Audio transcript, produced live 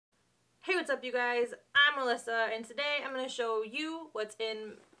what's up you guys? I'm Alyssa and today I'm going to show you what's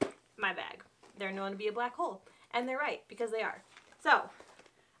in my bag. They're known to be a black hole. And they're right, because they are. So,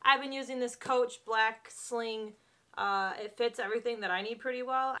 I've been using this Coach black sling. It fits everything that I need pretty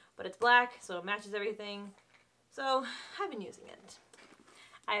well, but it's black so it matches everything. So, I've been using it.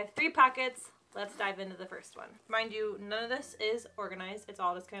 I have 3 pockets. Let's dive into the first one. Mind you, none of this is organized. It's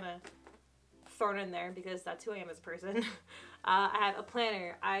all just kind of thrown in there because that's who I am as a person. I have a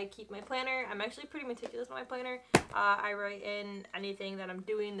planner. I keep my planner. I'm actually pretty meticulous with my planner. I write in anything that I'm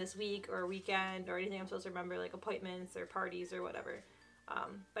doing this week or weekend or anything I'm supposed to remember, like appointments or parties or whatever.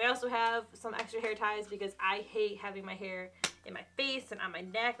 But I also have some extra hair ties because I hate having my hair in my face and on my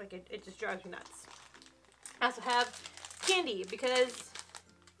neck. Like it just drives me nuts. I also have candy because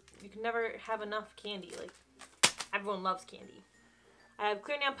you can never have enough candy. Like everyone loves candy. I have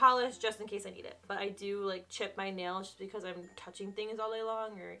clear nail polish just in case I need it, but I do like chip my nails just because I'm touching things all day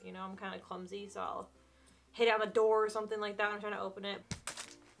long, or you know, I'm kind of clumsy, so I'll hit it on the door or something like that when I'm trying to open it.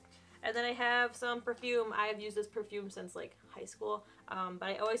 And then I have some perfume. I've used this perfume since like high school, but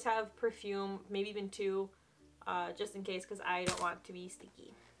I always have perfume, maybe even 2, just in case because I don't want to be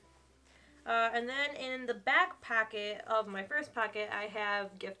sticky. And then in the back pocket of my first pocket, I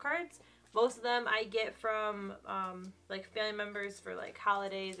have gift cards. Most of them I get from like family members for like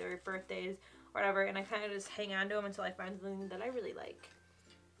holidays or birthdays or whatever, and I kind of just hang on to them until I find something that I really like.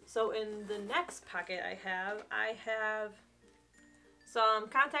 So in the next pocket I have some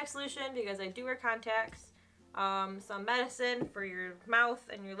contact solution because I do wear contacts, some medicine for your mouth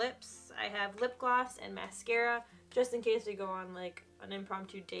and your lips. I have lip gloss and mascara just in case we go on like an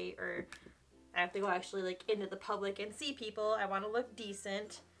impromptu date or I have to go actually like into the public and see people. I want to look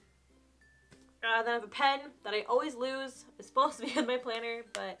decent. Then I have a pen that I always lose. It's supposed to be in my planner,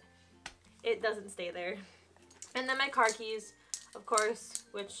 but it doesn't stay there. And then my car keys, of course,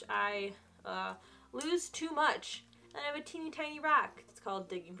 which I lose too much. And I have a teeny tiny rock. It's called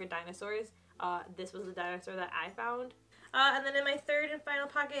Digging for Dinosaurs. This was the dinosaur that I found. And then in my third and final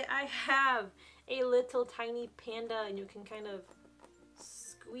pocket, I have a little tiny panda, and you can kind of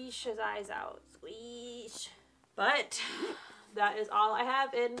squeeze his eyes out. Squeeze. But that is all I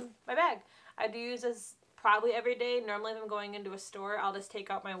have in my bag. I do use this probably every day. Normally if I'm going into a store, I'll just take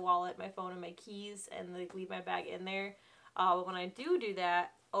out my wallet, my phone, and my keys and like leave my bag in there. But when I do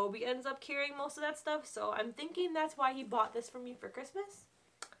that, Obi ends up carrying most of that stuff, so I'm thinking that's why he bought this for me for Christmas.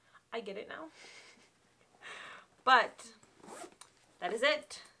 I get it now. But that is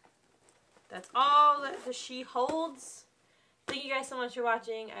it. That's all that she holds. Thank you guys so much for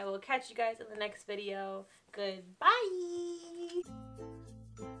watching. I will catch you guys in the next video. Goodbye!